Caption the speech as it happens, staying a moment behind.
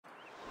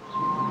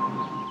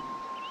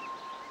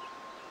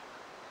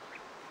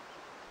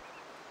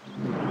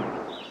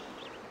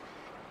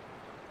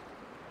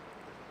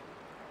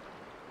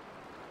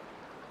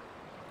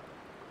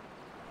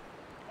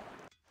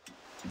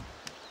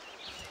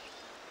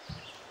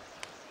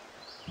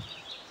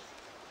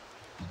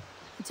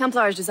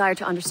Templars desire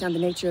to understand the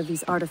nature of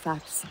these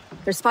artifacts.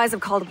 Their spies have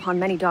called upon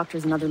many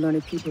doctors and other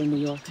learned people in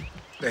New York.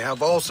 They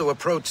have also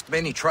approached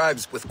many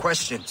tribes with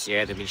questions.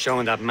 Yeah, they've been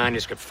showing that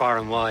manuscript far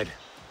and wide.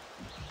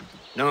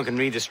 No one can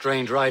read the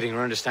strange writing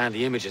or understand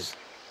the images.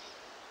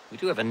 We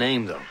do have a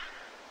name, though.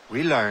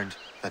 We learned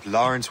that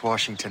Lawrance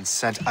Washington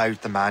sent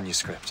out the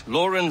manuscript.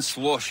 Lawrance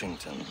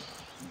Washington.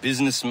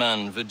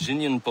 Businessman,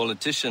 Virginian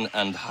politician,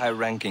 and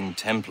high-ranking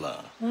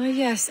Templar. Ah,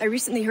 yes. I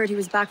recently heard he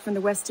was back from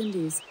the West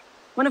Indies.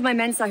 One of my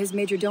men saw his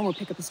major domo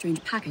pick up a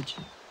strange package.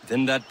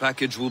 Then that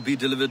package will be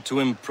delivered to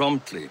him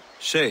promptly.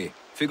 Shay,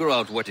 figure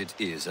out what it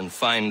is and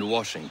find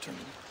Washington.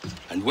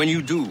 And when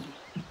you do,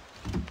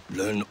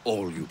 learn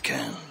all you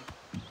can.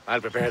 I'll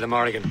prepare the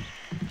Morrigan.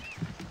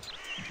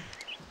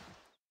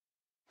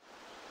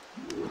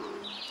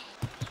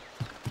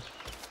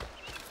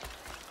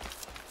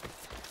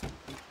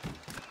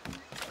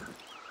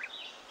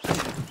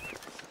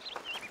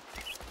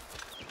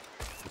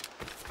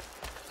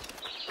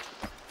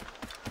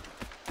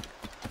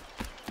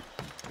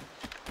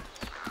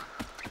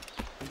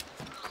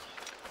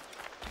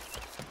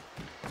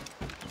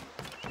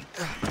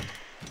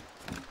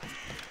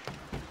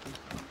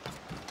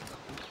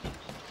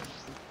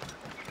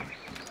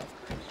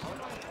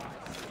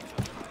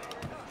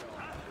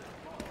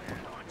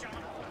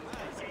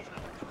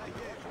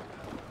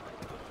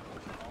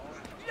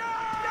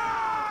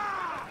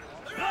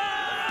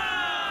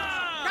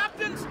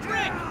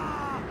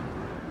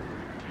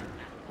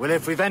 Well,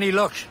 if we've any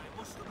luck,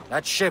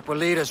 that ship will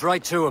lead us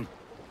right to him.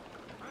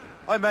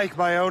 I make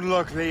my own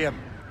luck, Liam.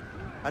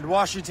 And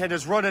Washington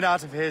is running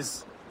out of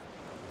his.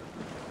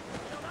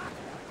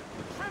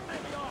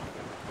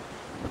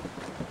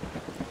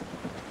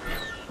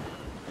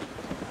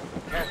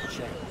 Careful,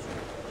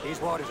 Shay'in.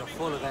 These waters are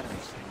full of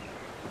enemies.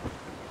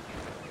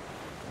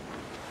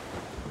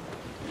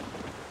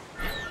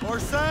 For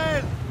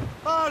sail!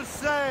 All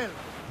sail!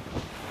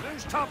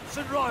 Loose tops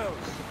and royals.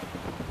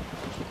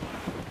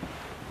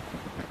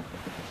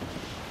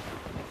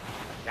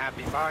 Can't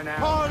be far now.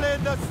 Haul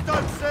in the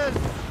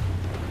stunsails!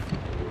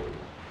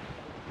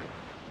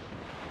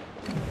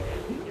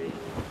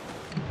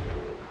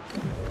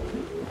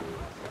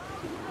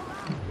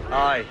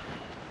 Aye.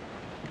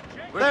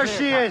 There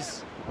she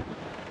is!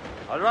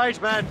 All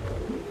right, man.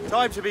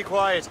 Time to be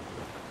quiet.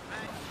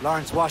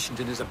 Lawrence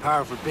Washington is a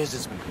powerful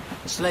businessman,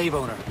 a slave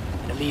owner,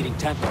 and a leading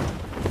Templar.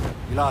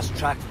 We lost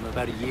track of him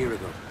about a year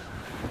ago.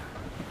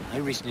 I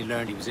recently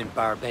learned he was in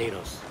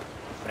Barbados,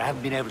 but I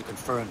haven't been able to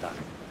confirm that.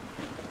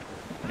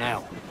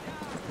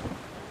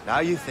 Now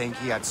you think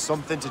he had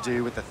something to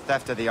do with the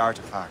theft of the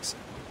artifacts,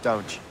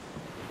 don't you?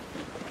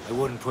 I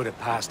wouldn't put it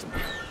past him.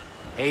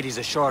 Haiti's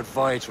a short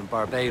voyage from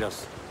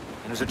Barbados,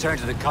 and his return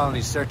to the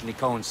colonies certainly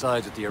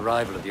coincides with the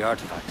arrival of the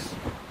artifacts.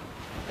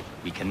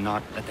 We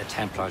cannot let the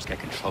Templars get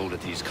control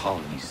of these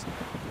colonies.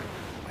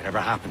 Whatever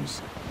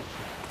happens,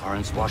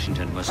 Lawrence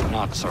Washington must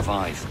not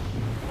survive.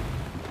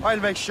 I'll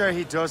make sure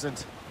he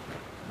doesn't.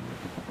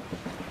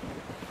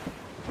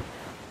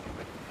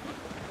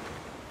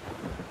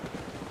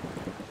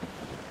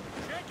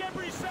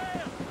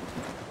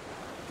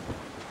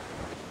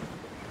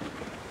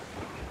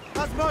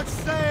 As much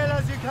sail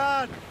as you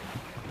can!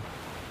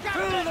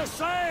 Fill the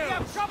sails! We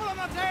have trouble on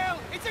the tail!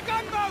 It's a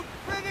gunboat!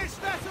 British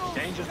vessel!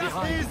 Danger's Just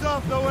behind. ease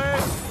off the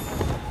wind!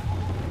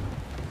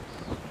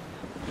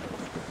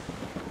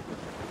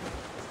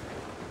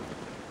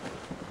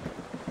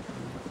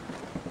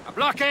 A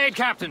blockade,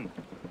 Captain!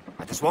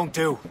 This won't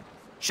do.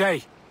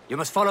 Shay, you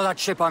must follow that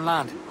ship on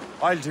land.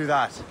 I'll do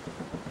that.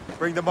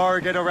 Bring the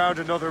Morrigan around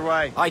another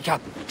way. Aye,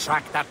 Captain.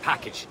 Track that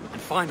package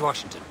and find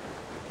Washington.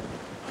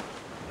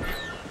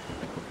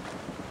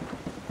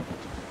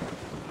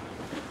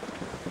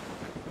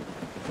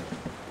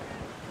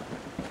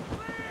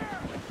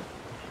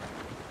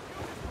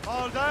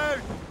 All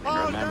down!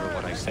 All Remember down!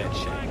 what I said,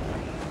 Shay.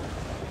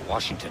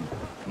 Washington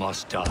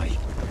must die.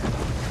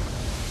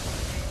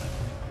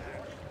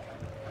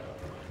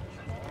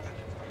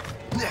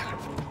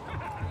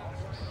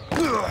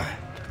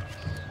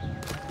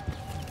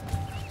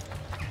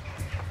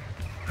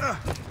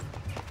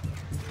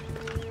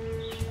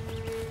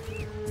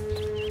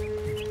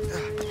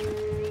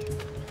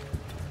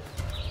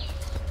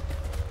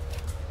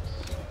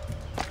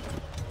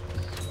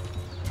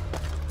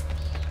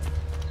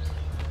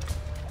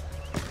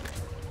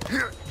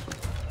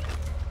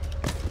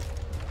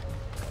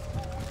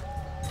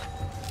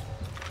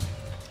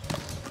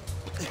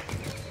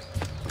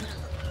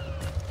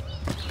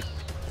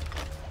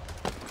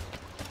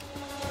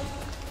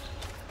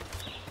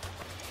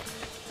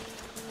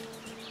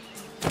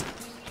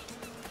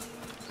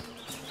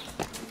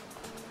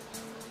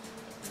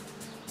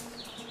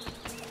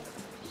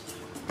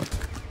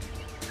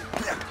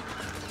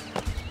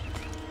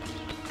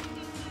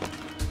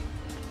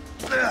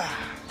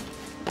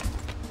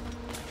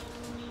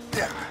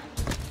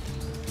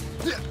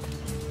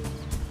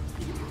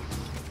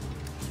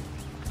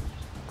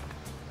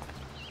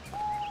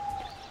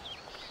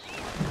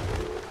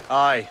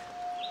 Aye.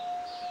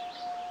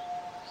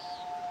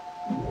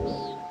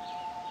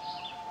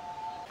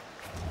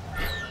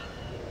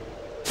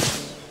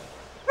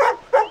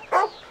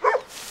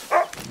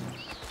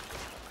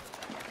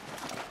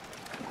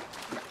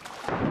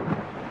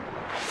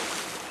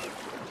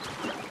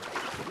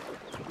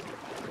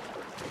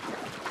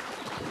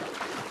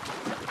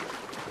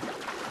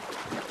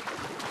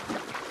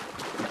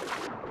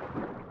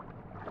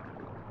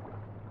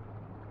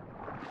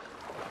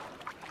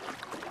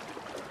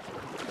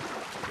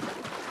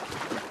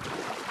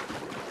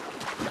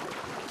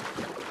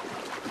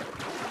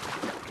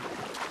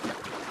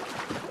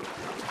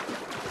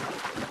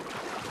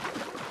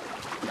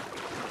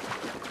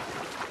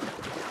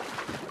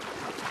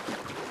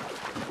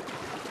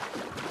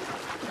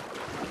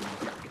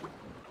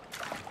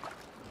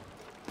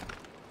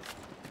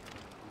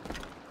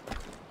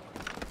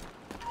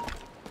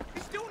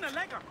 a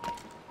legger.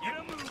 Get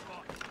a move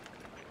on.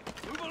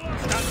 Move along.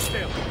 Stand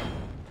still.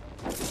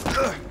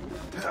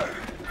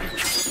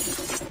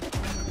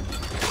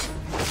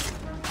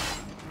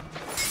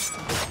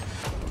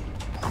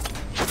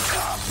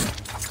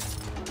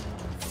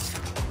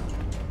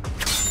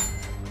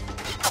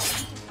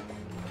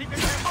 Keep your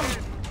hands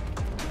in.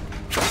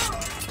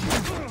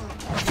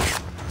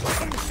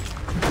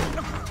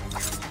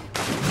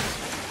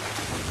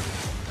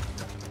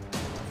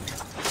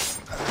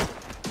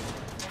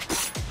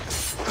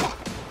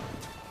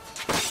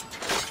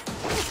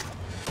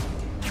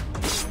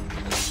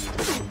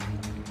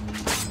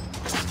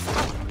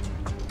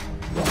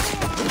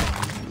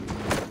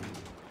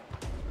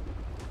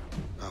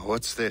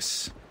 What's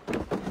this? A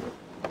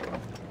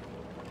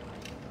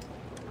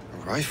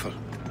rifle?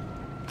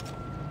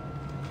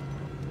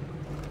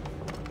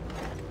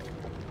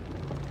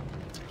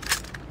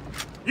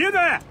 You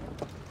there!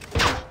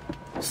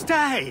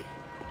 Stay!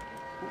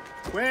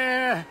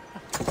 Where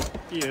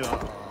you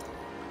are.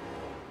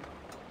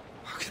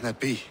 How can that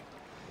be?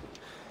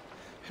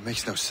 It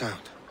makes no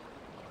sound.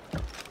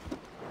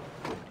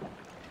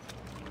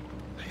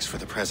 Thanks for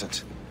the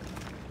present,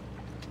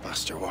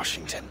 Master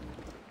Washington.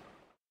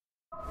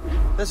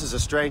 This is a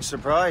strange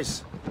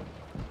surprise.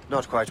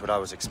 Not quite what I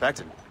was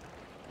expecting.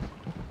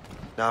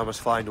 Now I must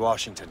find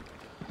Washington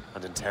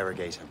and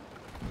interrogate him.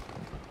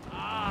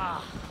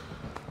 Ah,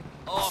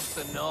 off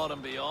the north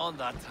and beyond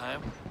that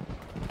time.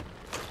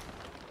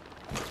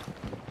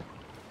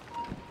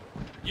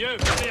 You,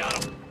 get me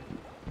on him.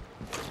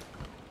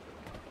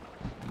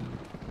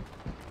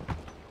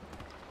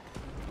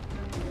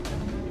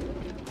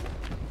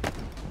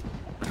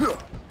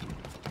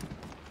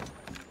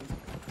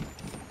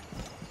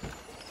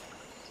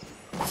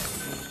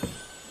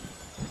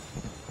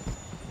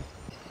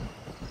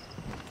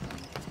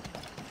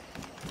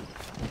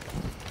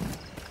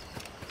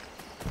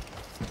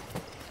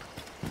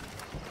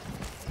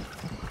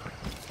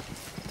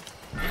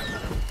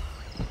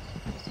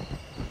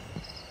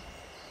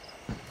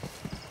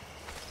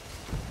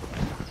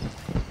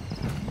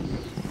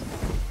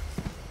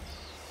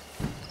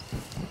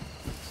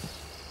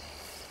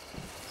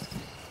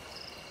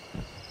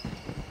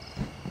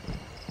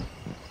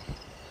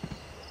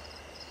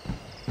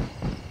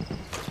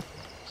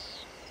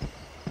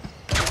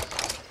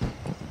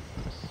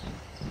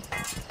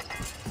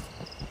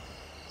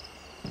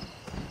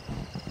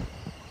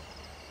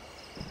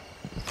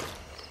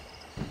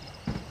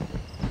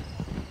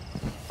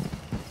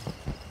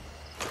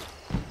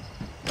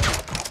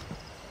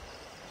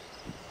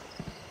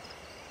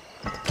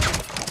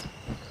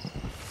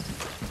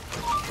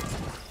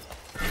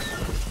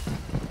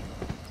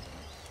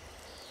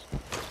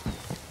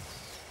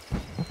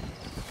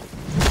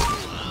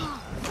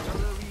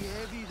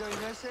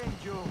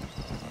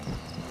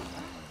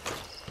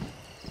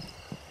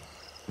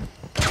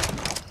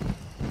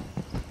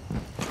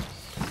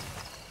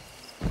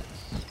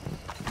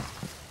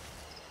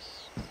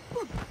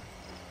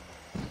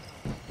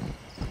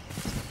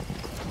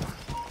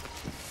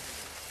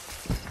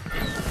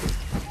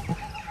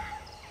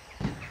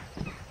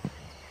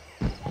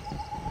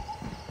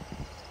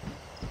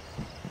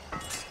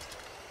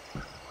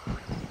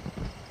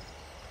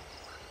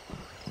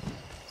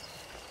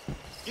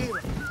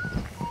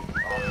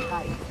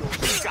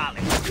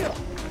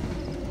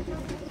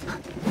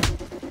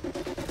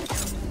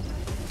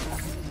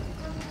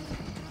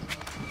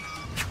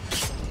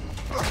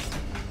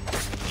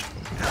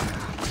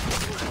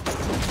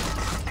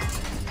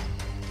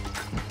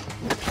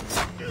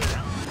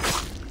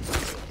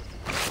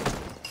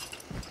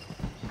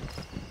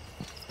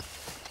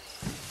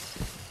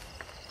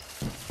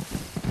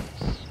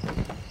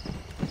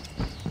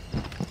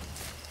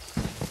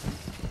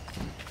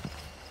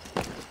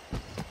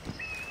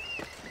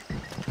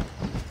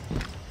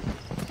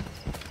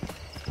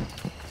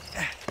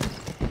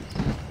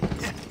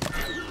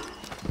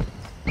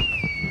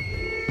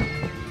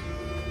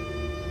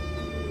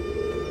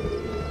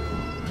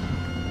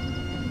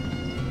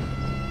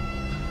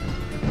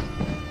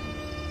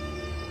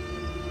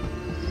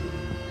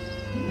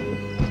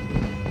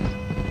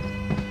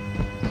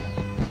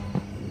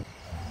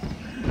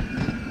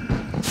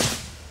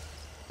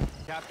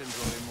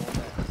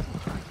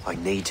 I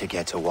need to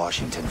get to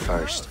Washington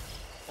first.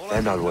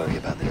 Then I'll worry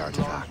about the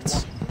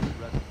artifacts.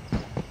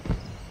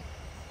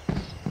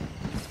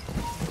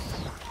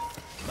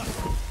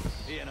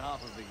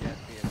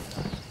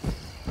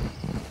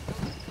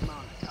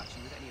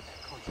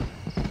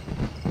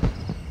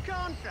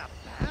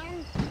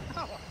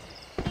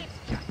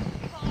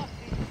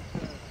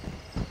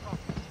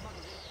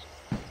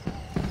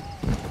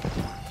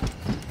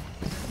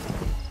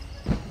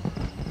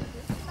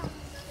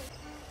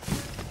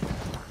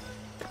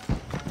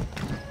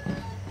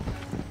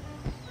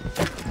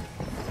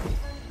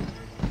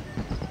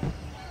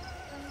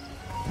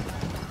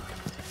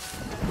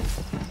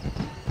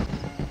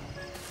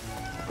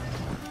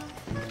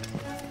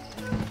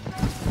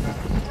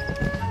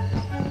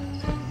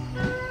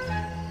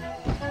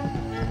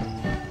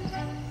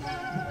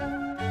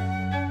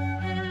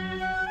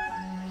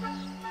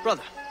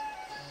 Brother,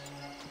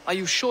 Are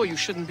you sure you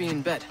shouldn't be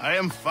in bed? I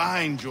am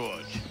fine,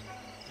 George.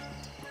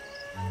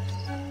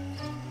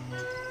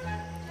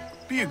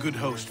 Be a good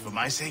host for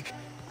my sake.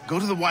 Go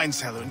to the wine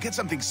cellar and get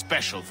something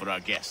special for our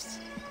guests.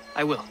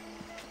 I will.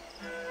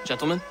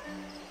 Gentlemen?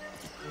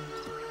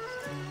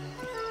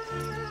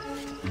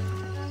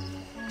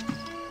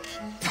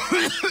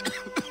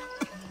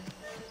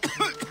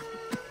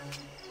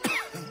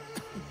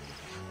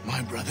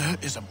 My brother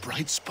is a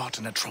bright spot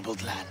in a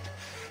troubled land.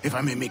 If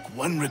I may make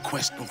one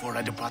request before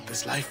I depart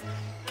this life,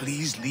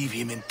 please leave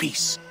him in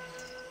peace.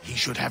 He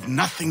should have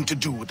nothing to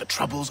do with the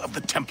troubles of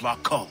the Templar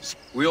cause.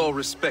 We all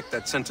respect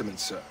that sentiment,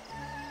 sir.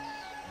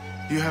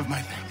 You have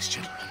my thanks,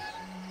 gentlemen.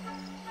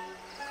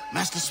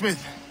 Master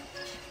Smith,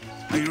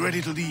 are you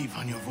ready to leave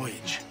on your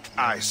voyage?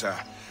 Aye, sir.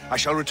 I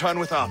shall return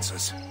with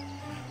answers.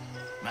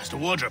 Master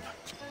Wardrop,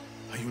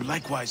 are you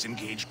likewise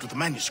engaged with the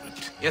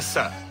manuscript? Yes,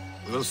 sir.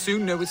 We will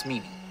soon know its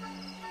meaning.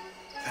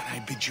 Then I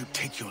bid you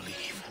take your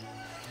leave.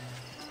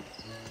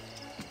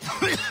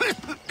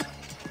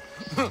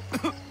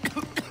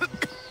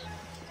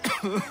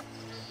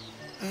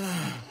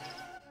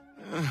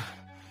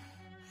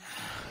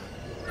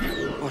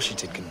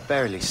 Washington can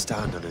barely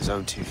stand on his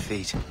own 2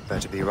 feet.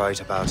 Better be right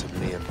about him,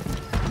 Liam.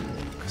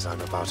 Because I'm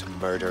about to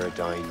murder a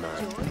dying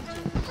man.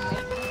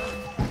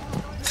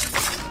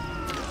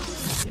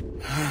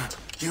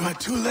 You are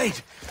too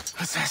late,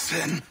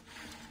 assassin.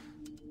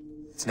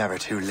 It's never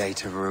too late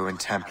to ruin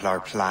Templar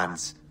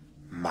plans,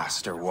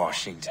 Master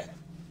Washington.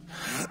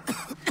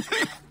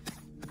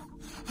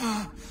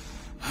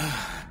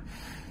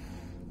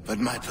 But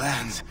my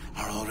plans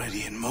are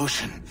already in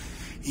motion.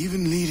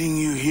 Even leading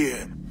you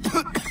here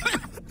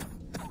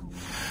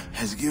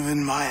has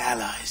given my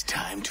allies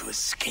time to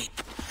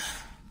escape.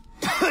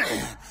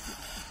 Thank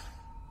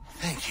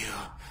you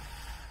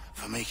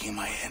for making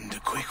my end a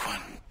quick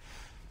one.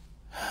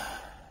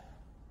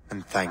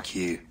 And thank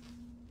you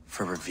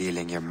for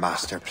revealing your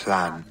master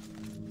plan,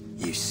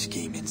 you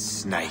scheming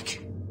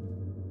snake.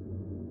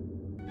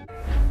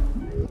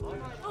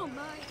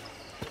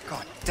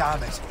 God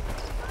damn it.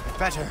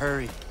 Better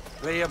hurry.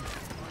 Liam,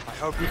 I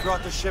hope you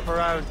brought the ship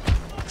around.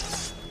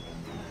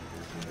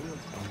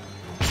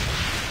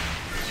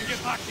 You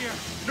get back here.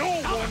 No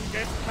one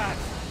gets past.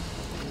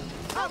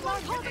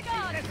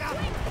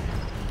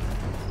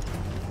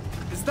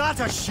 Is that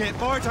a ship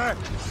mortar?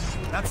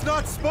 That's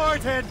not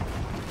sporting!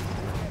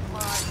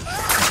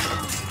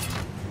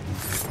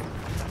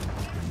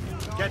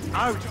 Get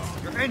out!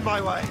 You're in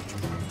my way!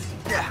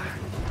 Yeah.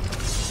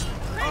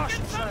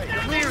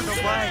 Clear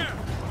the way!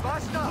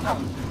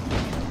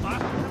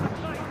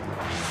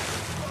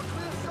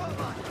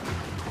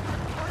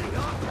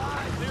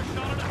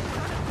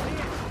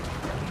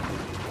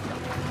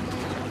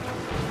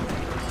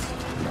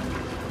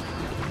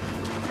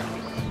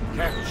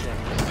 Careful, Shay'in.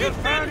 Get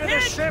found in the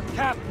ship,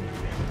 Captain!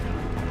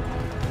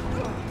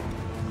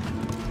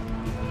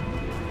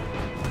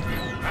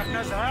 Captain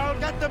as hell,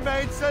 get the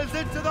mainsails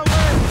into the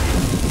wind!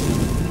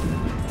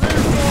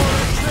 Clear forward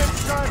and ship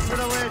start for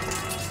the wind!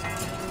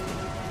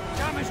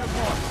 Damage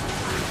report!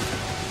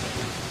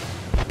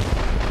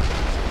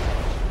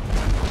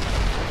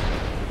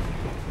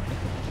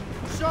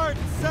 Short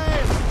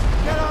sail!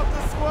 Get off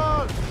the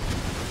squall!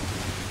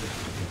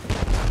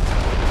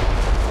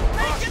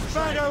 Make it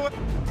Better!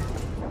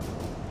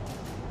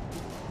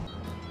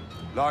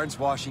 Lawrance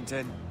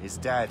Washington is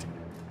dead.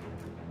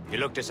 You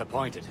look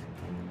disappointed.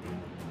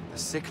 The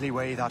sickly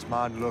way that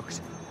man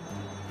looked,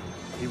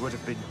 he would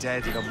have been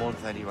dead in a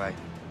month anyway.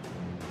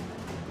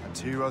 And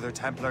 2 other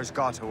Templars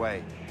got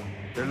away.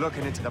 They're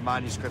looking into the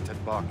manuscript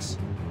and box.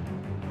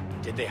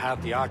 Did they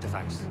have the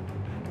artifacts?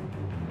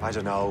 I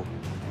don't know.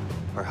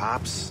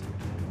 Perhaps.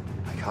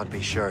 I can't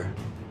be sure.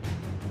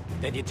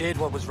 Then you did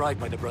what was right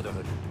by the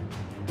Brotherhood.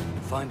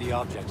 Find the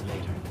object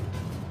later.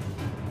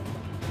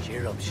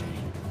 Cheer up, Shay'in.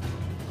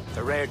 It's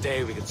a rare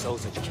day we could sow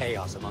such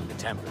chaos among the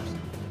Templars.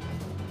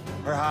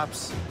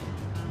 Perhaps.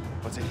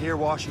 But to hear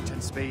Washington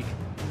speak,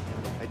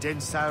 it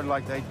didn't sound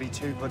like they'd be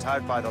too put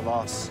out by the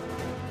loss.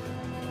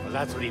 Well,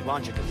 that's what he'd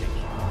want you to think.